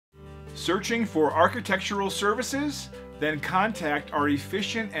Searching for architectural services? Then contact our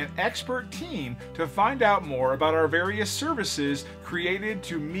efficient and expert team to find out more about our various services created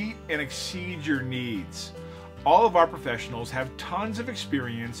to meet and exceed your needs. All of our professionals have tons of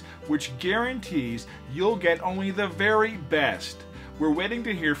experience, which guarantees you'll get only the very best. We're waiting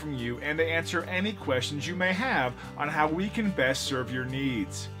to hear from you and to answer any questions you may have on how we can best serve your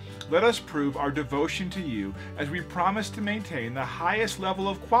needs. Let us prove our devotion to you as we promise to maintain the highest level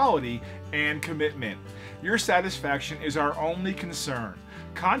of quality and commitment. Your satisfaction is our only concern.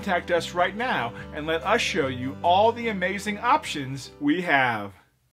 Contact us right now and let us show you all the amazing options we have.